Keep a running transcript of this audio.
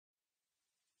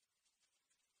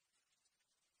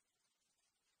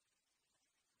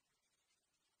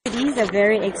is a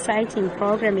very exciting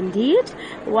program indeed.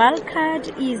 Wild Card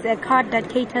is a card that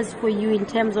caters for you in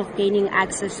terms of gaining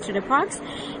access to the parks.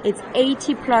 It's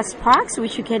 80 plus parks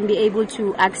which you can be able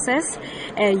to access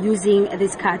using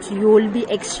this card. You will be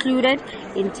excluded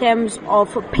in terms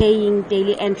of paying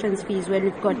daily entrance fees when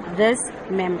you've got this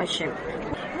membership.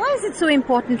 Why is it so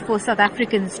important for South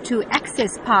Africans to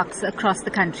access parks across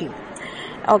the country?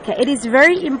 Okay, it is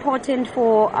very important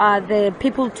for the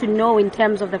people to know in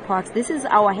terms of the parks. This is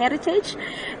our heritage.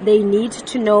 They need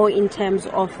to know in terms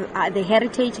of the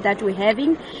heritage that we're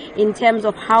having, in terms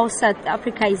of how South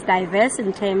Africa is diverse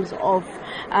in terms of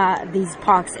these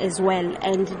parks as well.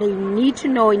 And they need to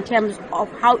know in terms of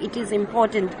how it is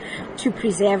important to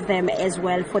preserve them as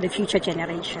well for the future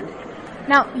generation.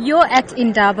 Now, you're at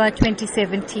Indaba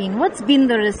 2017. What's been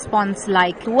the response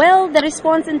like? Well, the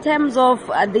response in terms of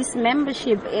this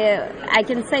membership, I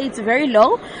can say it's very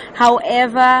low.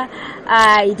 However,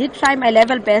 I did try my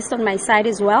level best on my side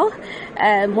as well.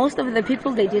 Most of the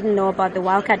people, they didn't know about the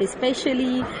wildcard,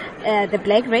 especially the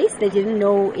black race. They didn't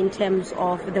know in terms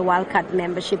of the wildcard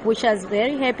membership, which I was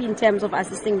very happy in terms of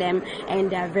assisting them, and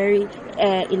they're very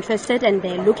interested and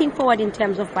they're looking forward in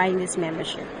terms of buying this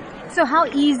membership. So how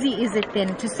easy is it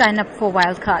then to sign up for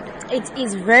Wildcard? It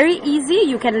is very easy.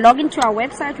 You can log into our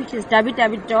website, which is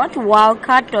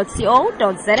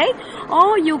www.wildcard.co.za,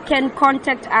 or you can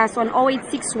contact us on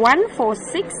 0861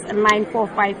 46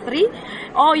 9453,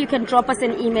 or you can drop us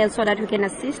an email so that we can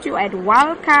assist you at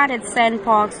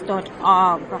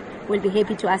wildcard@SANParks.org. We'll be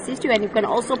happy to assist you, and you can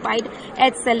also buy it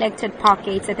at selected park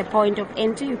gates at the point of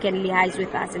entry. You can liaise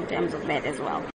with us in terms of that as well.